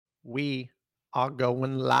We are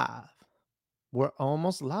going live. We're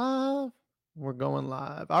almost live. We're going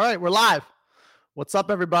live. All right, we're live. What's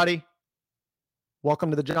up, everybody?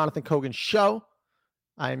 Welcome to the Jonathan Kogan Show.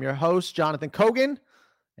 I am your host, Jonathan Kogan,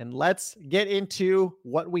 and let's get into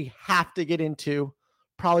what we have to get into.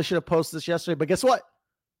 Probably should have posted this yesterday, but guess what?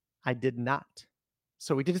 I did not.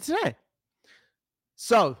 So we did it today.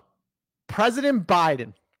 So, President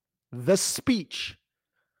Biden, the speech.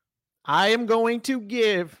 I am going to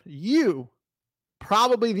give you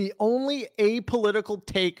probably the only apolitical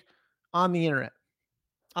take on the internet.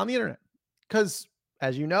 Because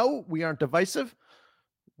as you know, we aren't divisive.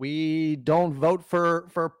 We don't vote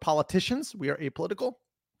for politicians. We are apolitical.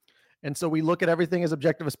 And so we look at everything as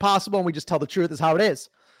objective as possible, and we just tell the truth as how it is.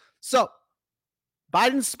 So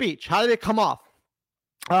Biden's speech, how did it come off?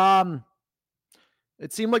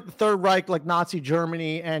 It seemed like the Third Reich, like Nazi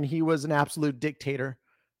Germany, and he was an absolute dictator,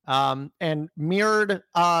 and mirrored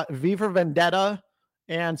V for Vendetta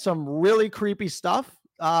and some really creepy stuff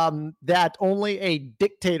that only a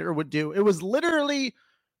dictator would do. It was literally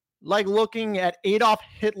like looking at Adolf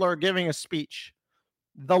Hitler giving a speech.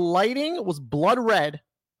 The lighting was blood red.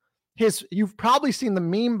 You've probably seen the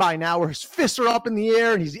meme by now where his fists are up in the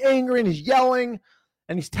air and he's angry and he's yelling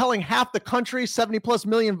and he's telling half the country, 70 plus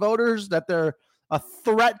million voters, that they're a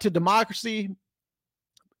threat to democracy.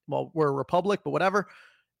 Well, we're a republic, but whatever.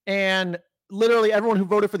 And literally everyone who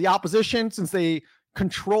voted for the opposition, since they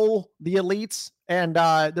control the elites and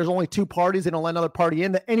there's only two parties, they don't let another party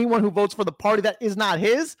in, that anyone who votes for the party that is not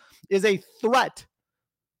his is a threat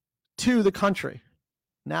to the country.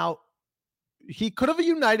 Now, he could have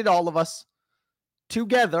united all of us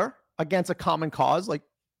together against a common cause, like,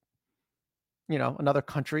 you know, another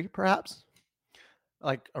country, perhaps,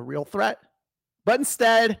 like a real threat. But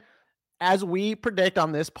instead, as we predict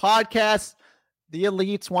on this podcast, the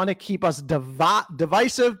elites want to keep us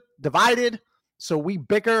divisive, divided, so we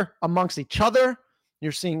bicker amongst each other.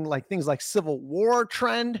 You're seeing like things like civil war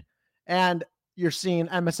trend, and you're seeing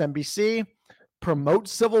MSNBC promote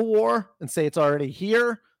civil war and say it's already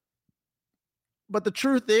here. But the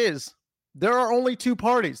truth is, there are only two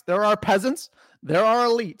parties. There are peasants, there are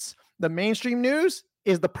elites. The mainstream news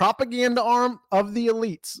is the propaganda arm of the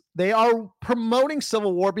elites. They are promoting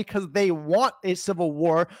civil war because they want a civil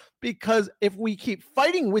war, because if we keep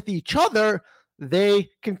fighting with each other, they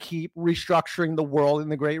can keep restructuring the world in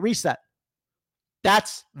the Great Reset.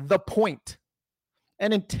 That's the point.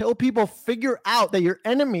 And until people figure out that your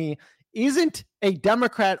enemy isn't a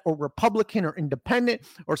Democrat or Republican or independent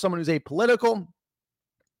or someone who's apolitical,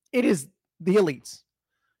 it is the elites.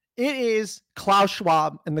 It is Klaus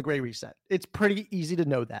Schwab and the Great Reset. It's pretty easy to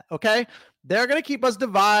know that, okay? They're going to keep us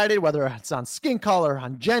divided, whether it's on skin color,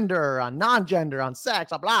 on gender, on non-gender, on sex,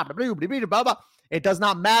 blah, blah, blah, blah, blah, blah, blah. It does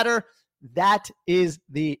not matter. That is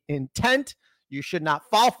the intent. You should not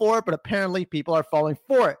fall for it, but apparently people are falling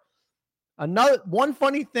for it. One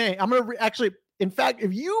funny thing, I'm going to actually, in fact,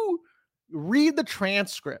 if you read the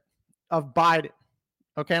transcript of Biden,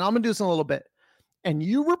 okay, and I'm going to do this in a little bit, and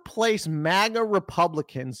you replace MAGA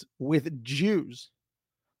Republicans with Jews,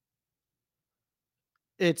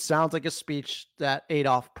 it sounds like a speech that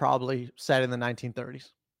Adolf probably said in the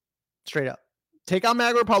 1930s. Straight up. Take out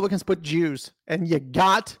MAGA Republicans, put Jews, and you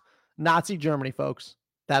got Nazi Germany, folks.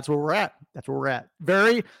 That's where we're at. That's where we're at.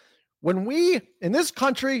 When we, in this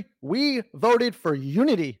country, we voted for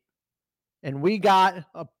unity, and we got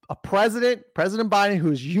a President Biden,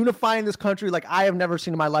 who's unifying this country like I have never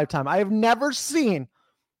seen in my lifetime. I have never seen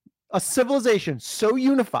a civilization so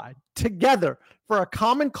unified together for a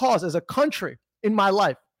common cause as a country in my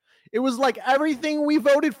life. It was like everything we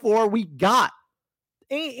voted for, we got,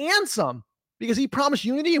 and some, because he promised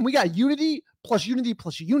unity, and we got unity plus unity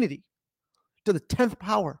plus unity to the 10th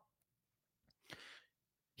power.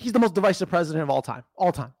 He's the most divisive president of all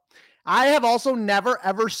time. I have also never,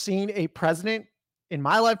 ever seen a president in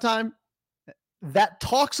my lifetime that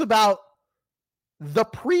talks about the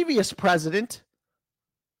previous president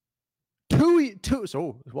that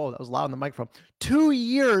was loud on the microphone, 2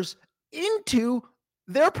 years into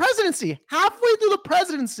their presidency. Halfway through the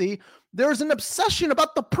presidency, there's an obsession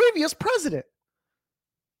about the previous president.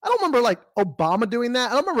 I don't remember like Obama doing that.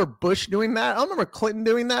 I don't remember Bush doing that. I don't remember Clinton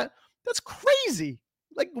doing that. That's crazy.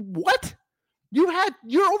 Like, what? You got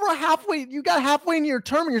halfway into your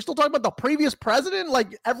term and you're still talking about the previous president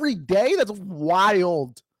like every day? That's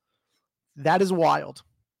wild. That is wild.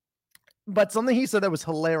 But something he said that was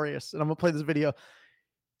hilarious, and I'm going to play this video.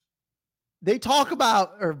 They talk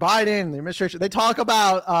about, or Biden, the administration, they talk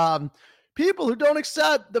about people who don't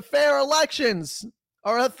accept the fair elections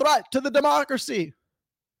are a threat to the democracy.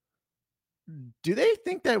 Do they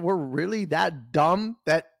think that we're really that dumb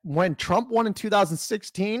that when Trump won in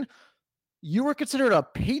 2016, you were considered a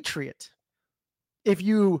patriot if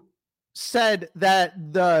you said that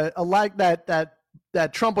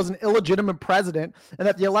that Trump was an illegitimate president and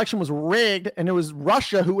that the election was rigged and it was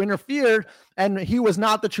Russia who interfered and he was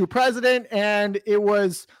not the true president and he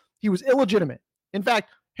was illegitimate. In fact,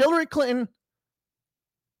 Hillary Clinton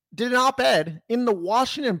did an op-ed in the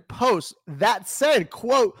Washington Post that said,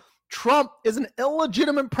 quote, Trump is an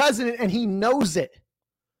illegitimate president and he knows it.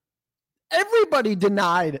 Everybody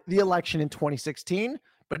denied the election in 2016,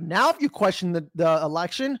 but now if you question the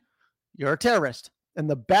election, you're a terrorist. And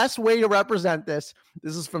the best way to represent this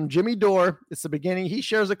is from Jimmy Dore. It's the beginning. He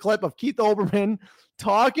shares a clip of Keith Olbermann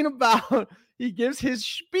talking about, he gives his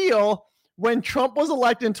spiel when Trump was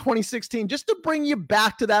elected in 2016, just to bring you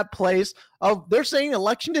back to that place of they're saying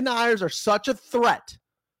election deniers are such a threat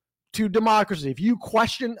to democracy. If you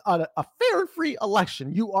question a fair and free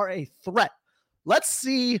election, you are a threat. Let's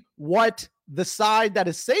see what the side that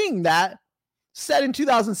is saying that said in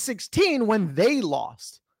 2016 when they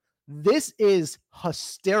lost. This is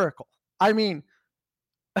hysterical. I mean,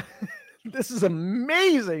 this is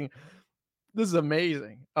amazing. This is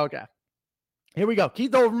amazing. Okay. Here we go.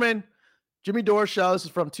 Keith Olbermann, Jimmy Dore show. This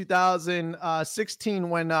is from 2016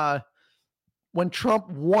 when Trump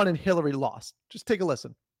won and Hillary lost. Just take a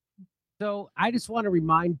listen. So I just want to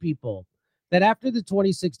remind people that after the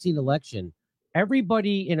 2016 election,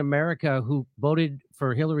 everybody in America who voted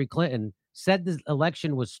for Hillary Clinton said the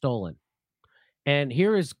election was stolen. And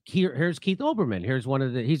here's Keith Olbermann. Here's one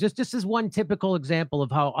of this is one typical example of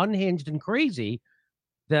how unhinged and crazy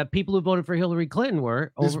the people who voted for Hillary Clinton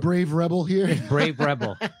were. This brave rebel here. This brave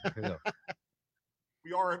rebel.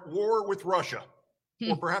 We are at war with Russia.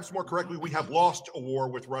 Or perhaps more correctly, we have lost a war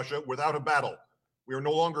with Russia without a battle. We are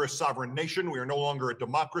no longer a sovereign nation. We are no longer a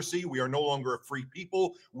democracy. We are no longer a free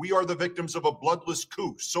people. We are the victims of a bloodless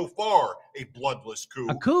coup. So far, a bloodless coup.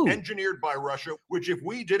 A coup engineered by Russia, which if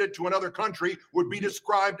we did it to another country would be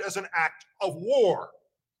described as an act of war.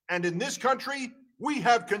 And in this country, we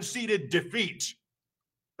have conceded defeat.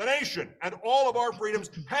 The nation and all of our freedoms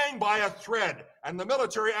hang by a thread, and the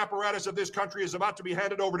military apparatus of this country is about to be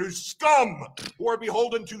handed over to scum who are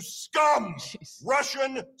beholden to scum,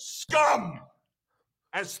 Russian scum.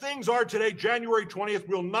 As things are today, January 20th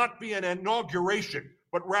will not be an inauguration,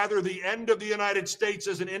 but rather the end of the United States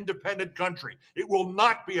as an independent country. It will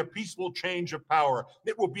not be a peaceful change of power.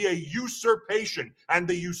 It will be a usurpation, and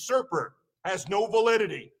the usurper has no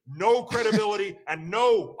validity, no credibility, and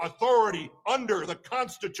no authority under the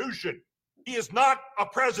Constitution. He is not a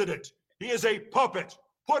president. He is a puppet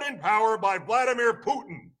put in power by Vladimir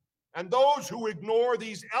Putin. And those who ignore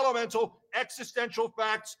these elemental existential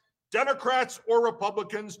facts, Democrats or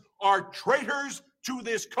Republicans, are traitors to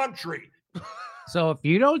this country. So if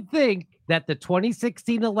you don't think that the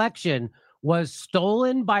 2016 election was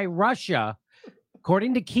stolen by Russia,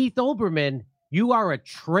 according to Keith Olbermann, you are a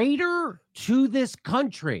traitor to this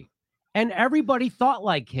country. And everybody thought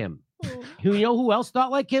like him. You know who else thought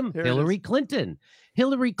like him? Hillary Clinton.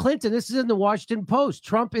 Hillary Clinton, this is in the Washington Post.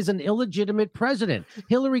 Trump is an illegitimate president.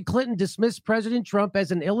 Hillary Clinton dismissed President Trump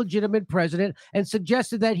as an illegitimate president and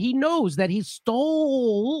suggested that he knows that he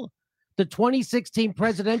stole the 2016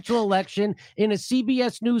 presidential election in a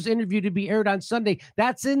CBS News interview to be aired on Sunday.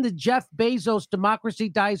 That's in the Jeff Bezos Democracy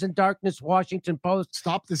Dies in Darkness Washington Post.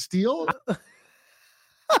 Stop the steal?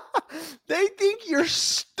 They think you're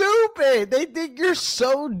stupid. They think you're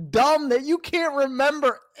so dumb that you can't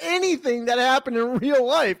remember anything that happened in real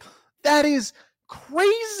life. That is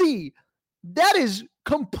crazy. That is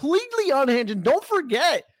completely unhinged. And don't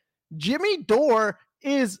forget, Jimmy Dore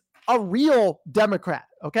is a real Democrat,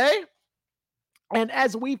 okay? And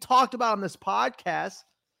as we've talked about on this podcast,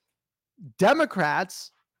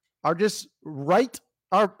 Democrats are just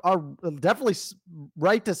are definitely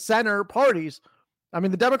right to center parties. I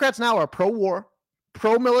mean, the Democrats now are pro-war,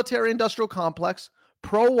 pro-military industrial complex,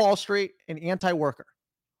 pro-Wall Street, and anti-worker.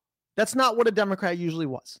 That's not what a Democrat usually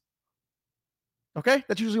was. Okay?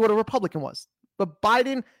 That's usually what a Republican was. But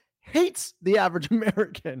Biden hates the average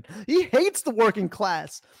American. He hates the working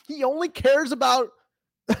class. He only cares about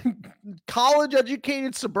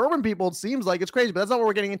college-educated suburban people. It seems like it's crazy, but that's not what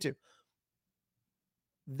we're getting into.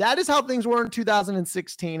 That is how things were in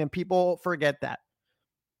 2016, and people forget that.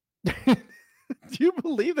 Do you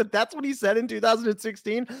believe that that's what he said in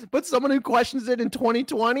 2016? But someone who questions it in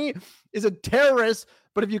 2020 is a terrorist.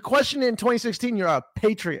 But if you question it in 2016, you're a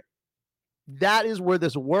patriot. That is where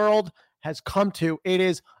this world has come to. It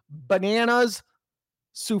is bananas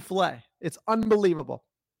souffle. It's unbelievable.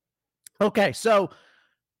 Okay, so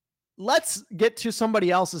let's get to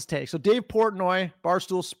somebody else's take. So Dave Portnoy,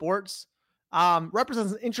 Barstool Sports,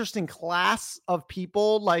 represents an interesting class of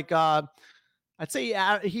people. Like, I'd say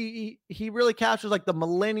he really captures like the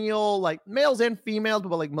millennial, like males and females,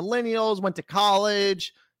 but like millennials went to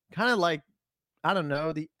college, kind of like, I don't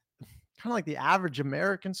know, the kind of like the average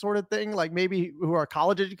American sort of thing, like maybe who are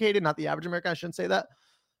college educated, not the average American. I shouldn't say that.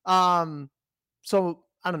 So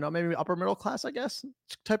I don't know, maybe upper middle class, I guess,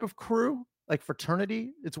 type of crew, like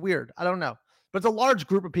fraternity. It's weird. I don't know, but it's a large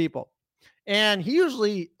group of people. And he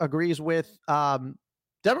usually agrees with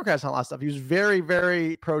Democrats on a lot of stuff. He was very,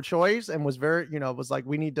 very pro-choice and was very, was like,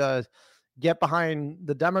 we need to get behind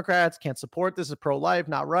the Democrats, can't support this, is pro-life,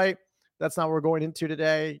 not right. That's not what we're going into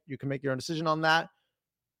today. You can make your own decision on that.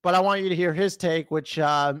 But I want you to hear his take, which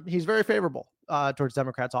he's very favorable towards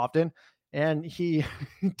Democrats often. And he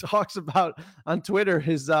talks about on Twitter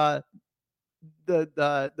his the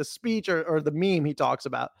speech or the meme he talks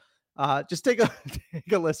about. Just take a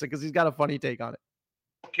listen because he's got a funny take on it.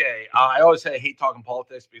 Okay, I always say I hate talking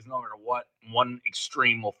politics because no matter what, one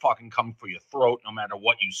extreme will fucking come for your throat no matter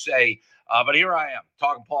what you say. But here I am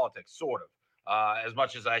talking politics, sort of. As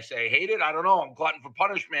much as I say hate it, I don't know. I'm glutton for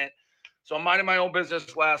punishment. So I'm minding my own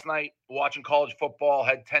business last night, watching college football,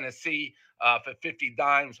 had Tennessee for 50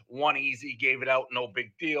 dimes, one easy, gave it out, no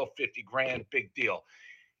big deal, 50 grand, big deal.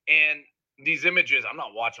 And these images, I'm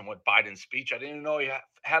not watching what Biden's speech. I didn't even know he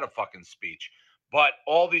had a fucking speech. But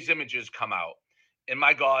all these images come out. And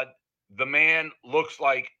my God, the man looks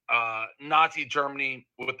like Nazi Germany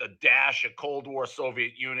with a dash of Cold War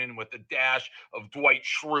Soviet Union with a dash of Dwight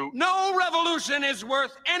Schrute. No revolution is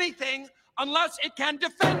worth anything unless it can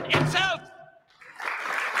defend itself.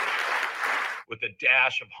 With a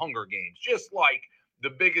dash of Hunger Games, just like the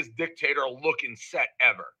biggest dictator looking set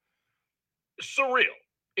ever. Surreal.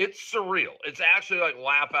 It's surreal. It's actually like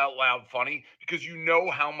laugh out loud funny because you know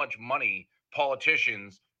how much money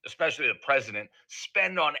politicians, especially the president,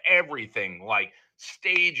 spend on everything like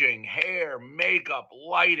staging, hair, makeup,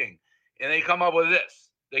 lighting. And they come up with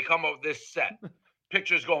this. They come up with this set.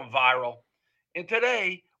 Pictures going viral. And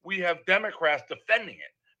today we have Democrats defending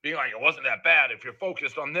it, being like, it wasn't that bad if you're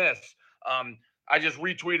focused on this. I just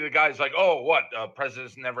retweeted a guy's like, oh, what?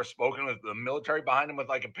 President's never spoken with the military behind him with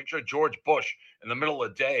like a picture of George Bush in the middle of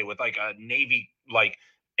the day with like a Navy like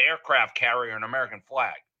aircraft carrier and American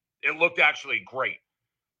flag. It looked actually great.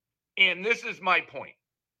 And this is my point.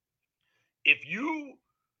 If you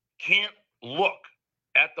can't look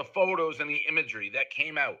at the photos and the imagery that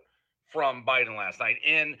came out from Biden last night,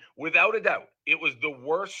 and without a doubt, it was the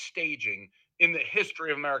worst staging in the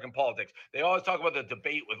history of American politics. They always talk about the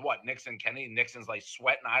debate with what? Nixon, Kennedy. Nixon's like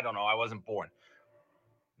sweating. I don't know. I wasn't born.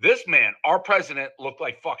 This man, our president, looked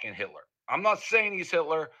like fucking Hitler. I'm not saying he's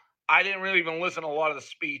Hitler. I didn't really even listen to a lot of the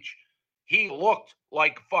speech. He looked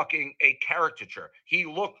like fucking a caricature. He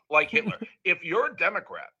looked like Hitler. If you're a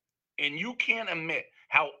Democrat and you can't admit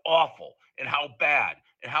how awful and how bad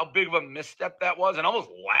and how big of a misstep that was and almost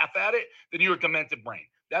laugh at it, then you're a demented brain.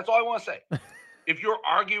 That's all I want to say. If you're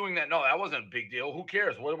arguing that, no, that wasn't a big deal, who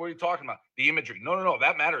cares? What are you talking about? The imagery. No,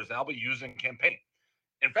 that matters. And I'll be using campaign.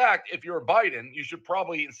 In fact, if you're Biden, you should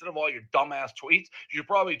probably, instead of all your dumbass tweets, you should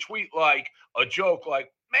probably tweet like a joke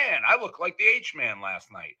like, man, I look like the H-Man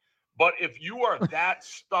last night. But if you are that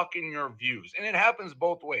stuck in your views, and it happens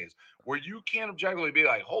both ways, where you can't objectively be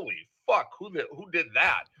like, holy fuck, who did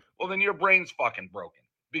that? Well, then your brain's fucking broken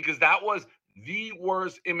because that was the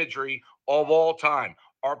worst imagery of all time.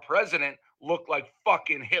 Our president looked like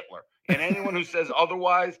fucking Hitler. And anyone who says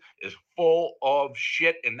otherwise is full of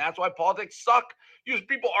shit. And that's why politics suck. You have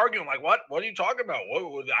people arguing like, what? What are you talking about?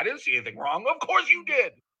 I didn't see anything wrong. Of course you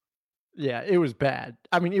did. Yeah, it was bad.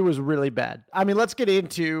 I mean, it was really bad. I mean, let's get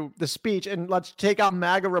into the speech and let's take out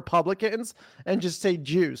MAGA Republicans and just say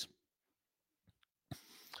Jews.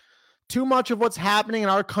 Too much of what's happening in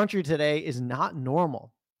our country today is not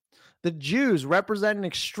normal. The Jews represent an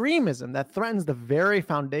extremism that threatens the very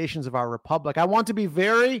foundations of our republic. I want to be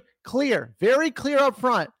very clear up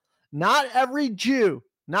front. Not every Jew,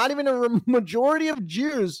 not even a majority of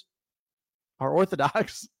Jews are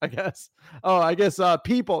Orthodox, I guess.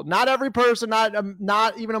 People, not every person,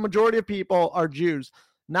 not even a majority of people are Jews.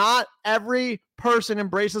 Not every person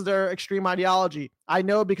embraces their extreme ideology. I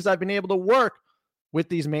know because I've been able to work with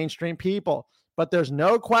these mainstream people, but there's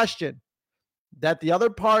no question that the other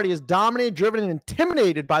party is dominated, driven, and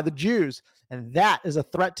intimidated by the Jews, and that is a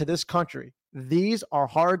threat to this country. These are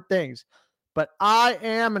hard things, but I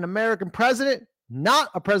am an American president, not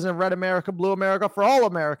a president of Red America, Blue America, for all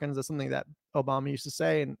Americans. That's something that Obama used to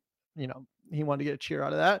say, and he wanted to get a cheer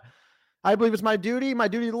out of that. I believe it's my duty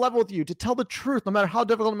to level with you, to tell the truth, no matter how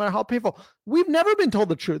difficult, no matter how painful. We've never been told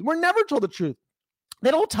the truth. We're never told the truth.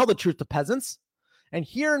 They don't tell the truth to peasants. And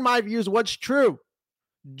here, in my view, is what's true.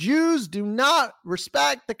 Jews do not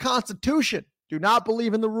respect the Constitution, do not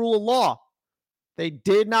believe in the rule of law. They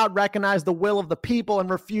did not recognize the will of the people and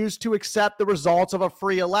refused to accept the results of a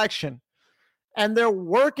free election. And they're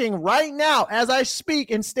working right now, as I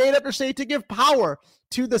speak, in state after state to give power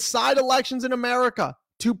to the side elections in America,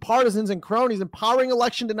 to partisans and cronies, empowering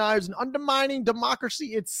election deniers and undermining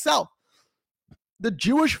democracy itself. The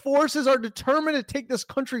Jewish forces are determined to take this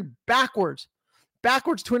country backwards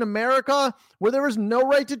to an America where there is no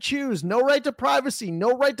right to choose, no right to privacy,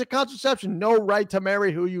 no right to contraception, no right to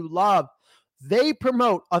marry who you love. They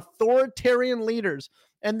promote authoritarian leaders,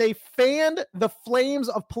 and they fanned the flames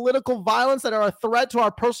of political violence that are a threat to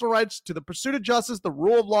our personal rights, to the pursuit of justice, the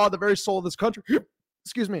rule of law, the very soul of this country.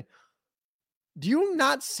 Excuse me. Do you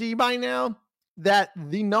not see by now that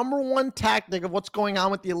the number one tactic of what's going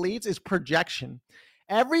on with the elites is projection?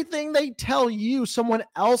 Everything they tell you someone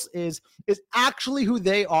else is actually who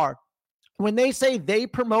they are. When they say they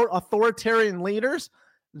promote authoritarian leaders,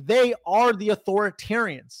 they are the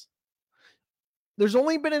authoritarians. There's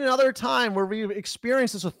only been another time where we've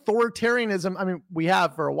experienced this authoritarianism. I mean, we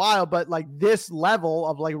have for a while, but like this level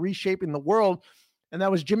of like reshaping the world. And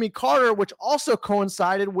that was Jimmy Carter, which also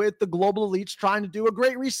coincided with the global elites trying to do a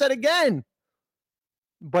great reset again.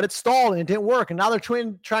 But it stalled and it didn't work. And now they're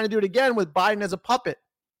trying to do it again with Biden as a puppet.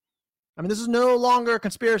 I mean, this is no longer a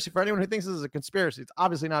conspiracy for anyone who thinks this is a conspiracy. It's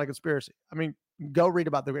obviously not a conspiracy. I mean, go read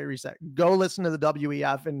about the Great Reset. Go listen to the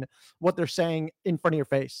WEF and what they're saying in front of your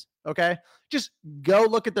face, okay? Just go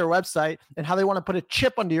look at their website and how they want to put a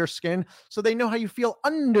chip under your skin so they know how you feel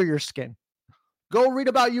under your skin. Go read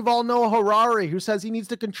about Yuval Noah Harari, who says he needs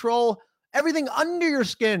to control everything under your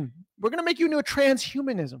skin. We're going to make you into a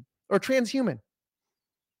transhumanism or transhuman.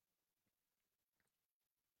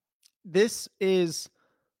 This is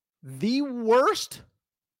the worst.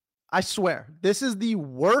 I swear, this is the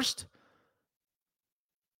worst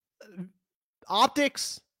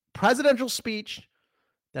optics presidential speech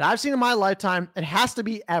that I've seen in my lifetime. It has to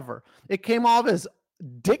be ever. It came off as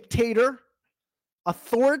dictator,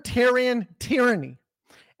 authoritarian tyranny.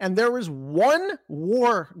 And there is one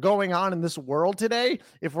war going on in this world today,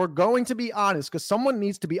 if we're going to be honest, because someone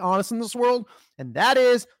needs to be honest in this world, and that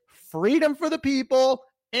is freedom for the people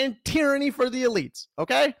and tyranny for the elites.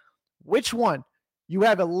 Okay? Which one? You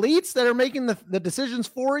have elites that are making the decisions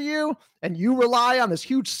for you, and you rely on this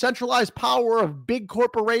huge centralized power of big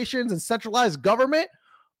corporations and centralized government,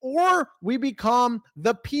 or we become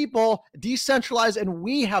the people, decentralized, and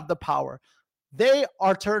we have the power. They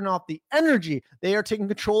are turning off the energy. They are taking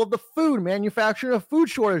control of the food, manufacturing a food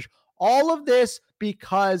shortage. All of this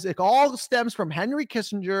because it all stems from Henry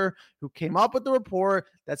Kissinger, who came up with the report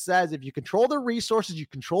that says if you control the resources, you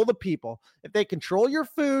control the people. If they control your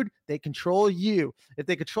food, they control you. If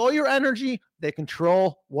they control your energy, they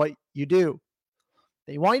control what you do.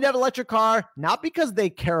 They want you to have an electric car, not because they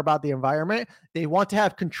care about the environment. They want to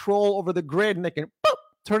have control over the grid, and they can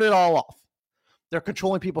turn it all off. They're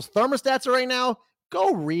controlling people's thermostats right now.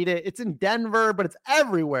 Go read it. It's in Denver, but it's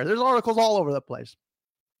everywhere. There's articles all over the place.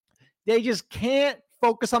 They just can't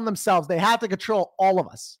focus on themselves. They have to control all of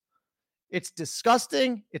us. It's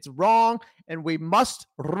disgusting. It's wrong. And we must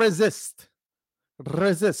resist.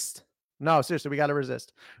 Resist. No, seriously, we got to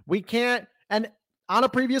resist. We can't. And on a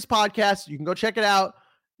previous podcast, you can go check it out.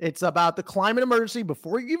 It's about the climate emergency.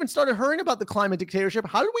 Before you even started hearing about the climate dictatorship,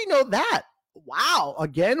 how did we know that? Wow.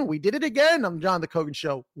 Again, we did it again. I'm John the Kogan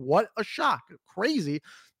Show. What a shock. Crazy.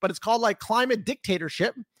 But it's called like climate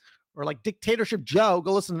dictatorship or like Dictatorship Joe.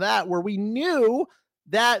 Go listen to that, where we knew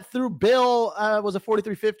that through Bill, was it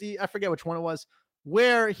 4350? I forget which one it was,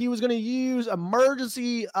 where he was going to use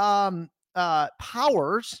emergency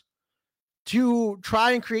powers to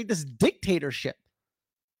try and create this dictatorship.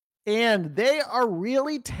 And they are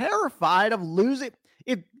really terrified of losing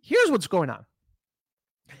it. Here's what's going on.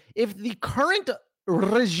 If the current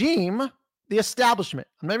regime, the establishment,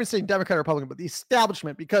 I'm not even saying Democrat or Republican, but the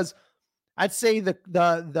establishment, because I'd say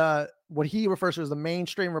the what he refers to as the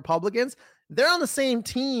mainstream Republicans, they're on the same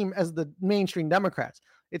team as the mainstream Democrats.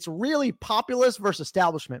 It's really populist versus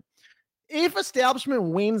establishment. If establishment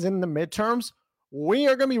wins in the midterms, we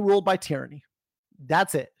are going to be ruled by tyranny.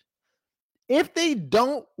 That's it. If they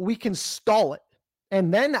don't, we can stall it.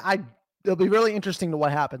 And then it'll be really interesting to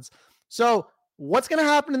what happens. So what's going to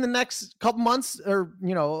happen in the next couple months, or, a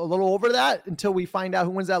little over that, until we find out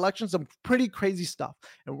who wins that election? Some pretty crazy stuff.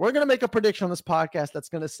 And we're going to make a prediction on this podcast that's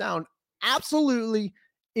going to sound absolutely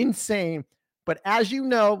insane. But as you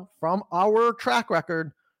know, from our track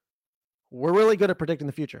record, we're really good at predicting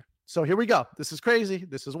the future. So here we go. This is crazy.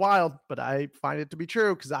 This is wild, but I find it to be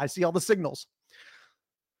true because I see all the signals.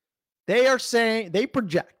 They are saying they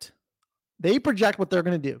project what they're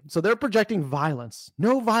going to do. So they're projecting violence,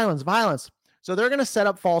 no violence, violence. So they're going to set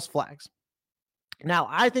up false flags. Now,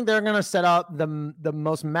 I think they're going to set up the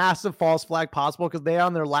most massive false flag possible because they are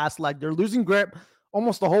on their last leg. They're losing grip.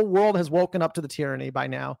 Almost the whole world has woken up to the tyranny by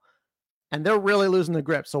now, and they're really losing the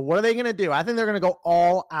grip. So what are they going to do? I think they're going to go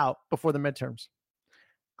all out before the midterms.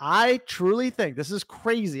 I truly think this is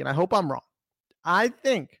crazy, and I hope I'm wrong. I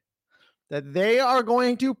think that they are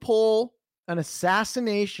going to pull an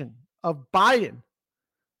assassination of Biden,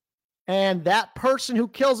 and that person who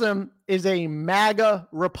kills him is a MAGA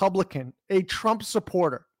Republican, a Trump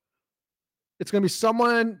supporter. It's going to be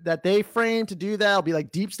someone that they frame to do that. It'll be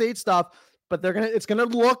like deep state stuff, but it's going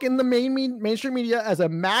to look in the mainstream media as a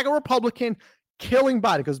MAGA Republican killing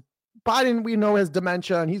Biden, because Biden, we know, has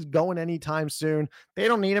dementia and he's going anytime soon. They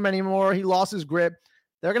don't need him anymore. He lost his grip.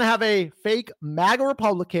 They're going to have a fake MAGA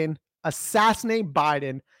Republican assassinate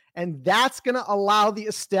Biden, and that's going to allow the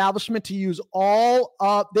establishment to use all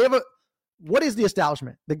of, what is the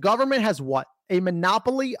establishment? The government has what? A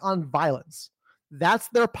monopoly on violence. That's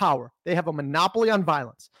their power. They have a monopoly on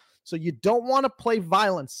violence. So you don't want to play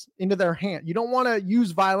violence into their hand. You don't want to use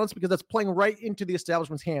violence because that's playing right into the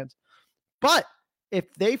establishment's hands. But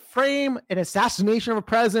if they frame an assassination of a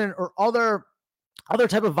president or other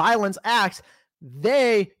type of violence acts,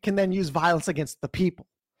 they can then use violence against the people.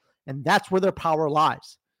 And that's where their power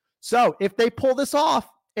lies. So if they pull this off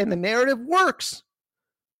and the narrative works,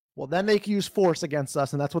 well, then they can use force against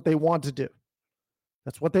us, and that's what they want to do.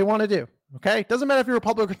 That's what they want to do, okay? It doesn't matter if you're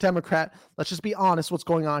Republican or Democrat. Let's just be honest what's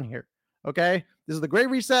going on here, okay? This is the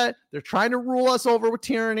Great Reset. They're trying to rule us over with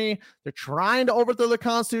tyranny. They're trying to overthrow the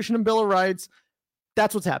Constitution and Bill of Rights.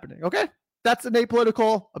 That's what's happening, okay? That's an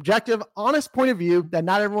apolitical, objective, honest point of view that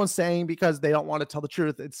not everyone's saying because they don't want to tell the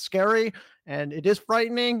truth. It's scary, and it is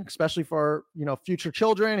frightening, especially for, future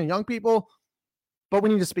children and young people, but we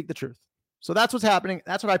need to speak the truth. So that's what's happening.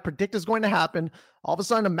 That's what I predict is going to happen. All of a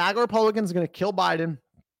sudden, a MAGA Republican is going to kill Biden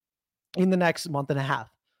in the next month and a half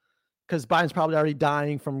because Biden's probably already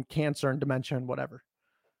dying from cancer and dementia and whatever.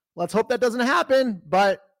 Let's hope that doesn't happen,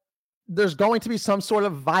 but there's going to be some sort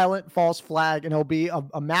of violent false flag, and it'll be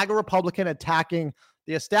a MAGA Republican attacking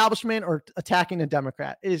the establishment or attacking a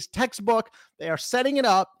Democrat. It is textbook. They are setting it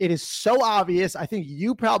up. It is so obvious. I think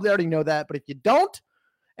you probably already know that, but if you don't,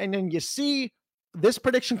 and then you see this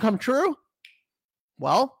prediction come true,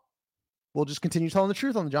 well, we'll just continue telling the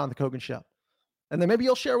truth on the Jonathan Kogan Show. And then maybe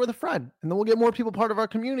you'll share with a friend, and then we'll get more people part of our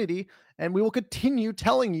community, and we will continue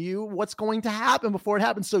telling you what's going to happen before it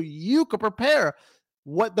happens so you can prepare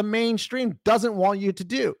what the mainstream doesn't want you to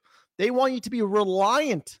do. They want you to be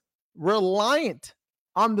reliant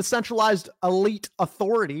on the centralized elite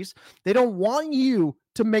authorities. They don't want you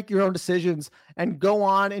to make your own decisions and go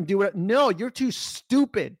on and do it. No, you're too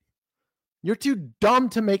stupid. You're too dumb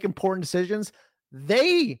to make important decisions.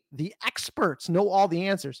 They, the experts, know all the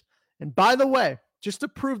answers. And by the way, just to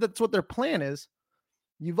prove that's what their plan is,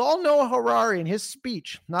 Yuval Noah Harari in his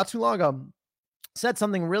speech not too long ago said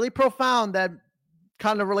something really profound that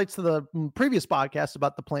kind of relates to the previous podcast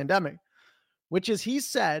about the pandemic, which is he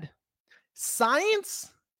said science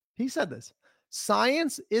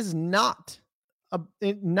is not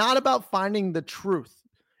about finding the truth.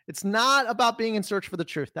 It's not about being in search for the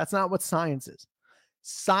truth. That's not what science is.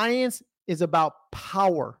 Science is about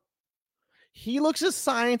power. He looks at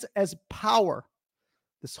science as power.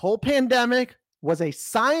 This whole pandemic was a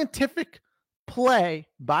scientific play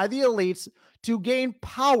by the elites to gain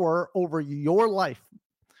power over your life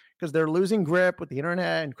because they're losing grip with the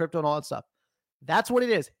internet and crypto and all that stuff. That's what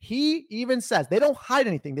it is. He even says they don't hide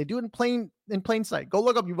anything. They do it in plain sight. Go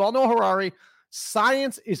look up Yuval Noah Harari.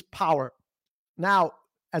 Science is power. Now,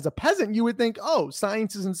 as a peasant, you would think, oh,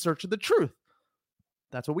 science is in search of the truth.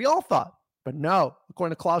 That's what we all thought. But no,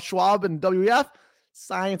 according to Klaus Schwab and WEF,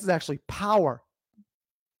 science is actually power.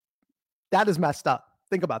 That is messed up.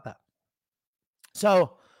 Think about that.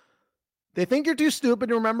 So they think you're too stupid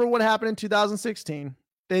to remember what happened in 2016.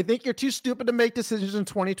 They think you're too stupid to make decisions in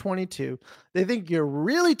 2022. They think you're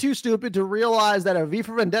really too stupid to realize that a V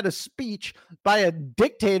for Vendetta speech by a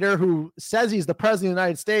dictator who says he's the president of the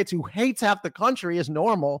United States, who hates half the country, is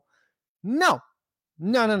normal. No.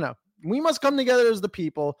 We must come together as the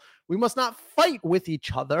people. We must not fight with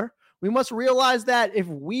each other. We must realize that if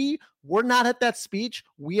we were not at that speech,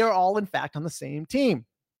 we are all, in fact, on the same team.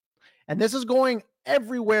 And this is going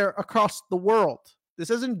everywhere across the world. This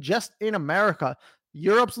isn't just in America.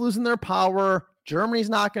 Europe's losing their power. Germany's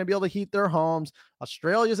not going to be able to heat their homes.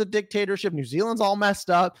 Australia's a dictatorship. New Zealand's all messed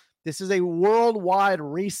up. This is a worldwide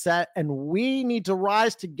reset, and we need to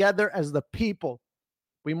rise together as the people.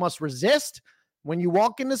 We must resist. When you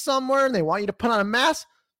walk into somewhere and they want you to put on a mask,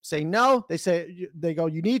 say no. They go,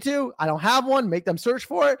 you need to. I don't have one. Make them search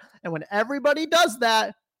for it. And when everybody does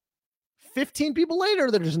that, 15 people later,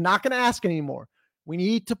 they're just not going to ask anymore. We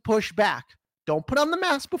need to push back. Don't put on the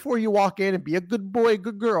mask before you walk in and be a good boy,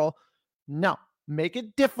 good girl. No, make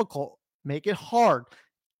it difficult. Make it hard.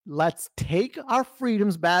 Let's take our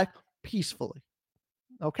freedoms back peacefully.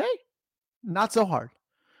 Okay? Not so hard.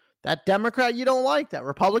 That Democrat you don't like, that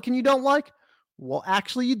Republican you don't like, well,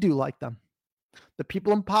 actually, you do like them. The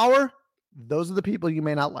people in power, those are the people you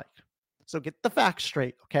may not like. So get the facts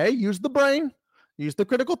straight, okay? Use the brain, use the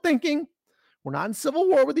critical thinking. We're not in civil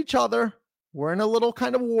war with each other. We're in a little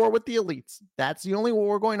kind of war with the elites. That's the only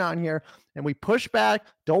war going on here. And we push back.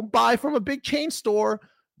 Don't buy from a big chain store.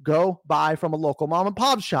 Go buy from a local mom and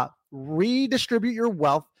pop shop. Redistribute your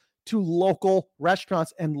wealth to local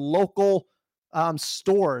restaurants and local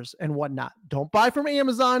stores and whatnot. Don't buy from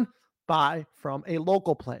Amazon. Buy from a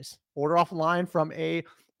local place. Order offline from a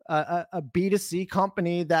B2C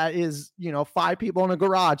company that is, 5 people in a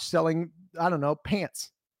garage selling,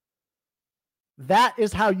 pants. That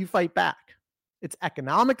is how you fight back. It's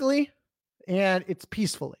economically and it's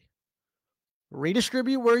peacefully.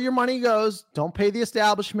 Redistribute where your money goes. Don't pay the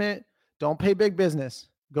establishment. Don't pay big business.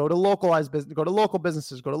 Go to localized business. Go to local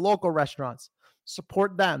businesses. Go to local restaurants.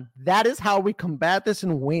 Support them. That is how we combat this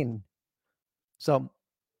and win. So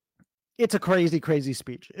it's a crazy, crazy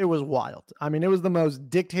speech. It was wild. I mean, it was the most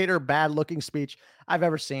dictator, bad-looking speech I've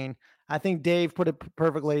ever seen. I think Dave put it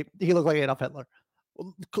perfectly. He looked like Adolf Hitler.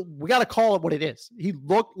 We got to call it what it is. He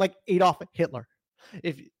looked like Adolf Hitler.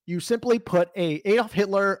 If you simply put a Adolf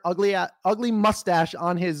Hitler ugly mustache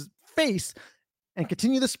on his face and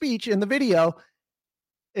continue the speech in the video,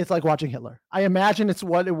 it's like watching Hitler. I imagine it's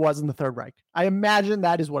what it was in the Third Reich. I imagine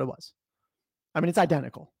that is what it was. I mean, it's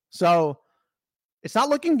identical. So it's not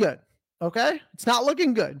looking good. Okay? It's not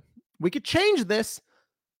looking good. We could change this.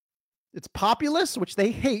 It's populist, which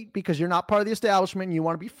they hate because you're not part of the establishment and you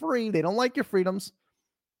want to be free. They don't like your freedoms.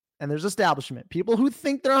 And there's establishment. People who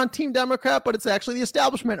think they're on Team Democrat, but it's actually the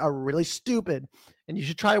establishment, are really stupid. And you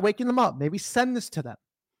should try waking them up. Maybe send this to them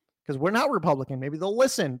because we're not Republican. Maybe they'll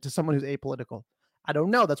listen to someone who's apolitical. I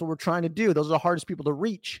don't know. That's what we're trying to do. Those are the hardest people to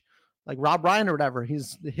reach. Like Rob Ryan or whatever.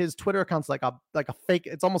 His Twitter account's like a fake.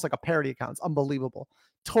 It's almost like a parody account. It's unbelievable.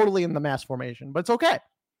 Totally in the mass formation, but it's okay.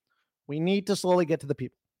 We need to slowly get to the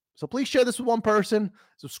people. So please share this with one person.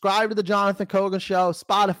 Subscribe to the Jonathan Kogan Show,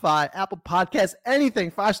 Spotify, Apple Podcasts,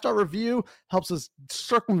 anything. 5-star review helps us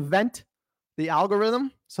circumvent the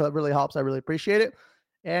algorithm. So that really helps. I really appreciate it.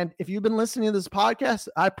 And if you've been listening to this podcast,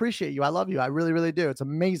 I appreciate you. I love you. I really, really do. It's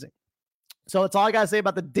amazing. So that's all I got to say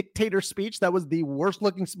about the dictator speech. That was the worst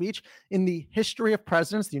looking speech in the history of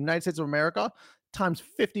presidents, the United States of America, times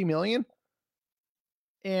 50 million.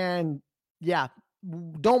 And yeah,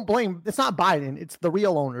 don't blame. It's not Biden. It's the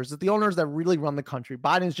real owners. It's the owners that really run the country.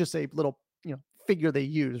 Biden's just a little, figure they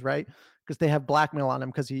use, right? Because they have blackmail on him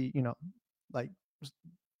because he,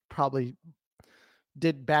 probably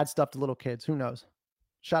did bad stuff to little kids. Who knows?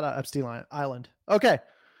 Shout out Epstein Island. Okay.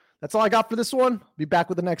 That's all I got for this one. Be back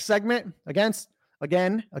with the next segment. Again.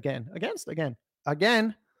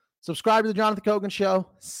 Subscribe to the Jonathan Kogan Show.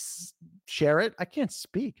 Share it. I can't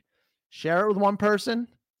speak. Share it with one person.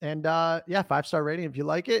 And 5-star rating if you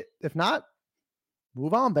like it. If not,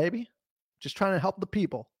 move on, baby. Just trying to help the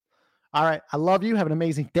people. All right. I love you. Have an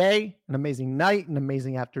amazing day, an amazing night, an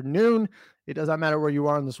amazing afternoon. It doesn't matter where you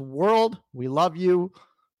are in this world. We love you.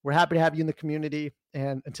 We're happy to have you in the community.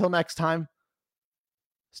 And until next time,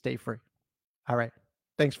 stay free. All right.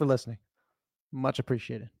 Thanks for listening. Much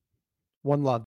appreciated. One love.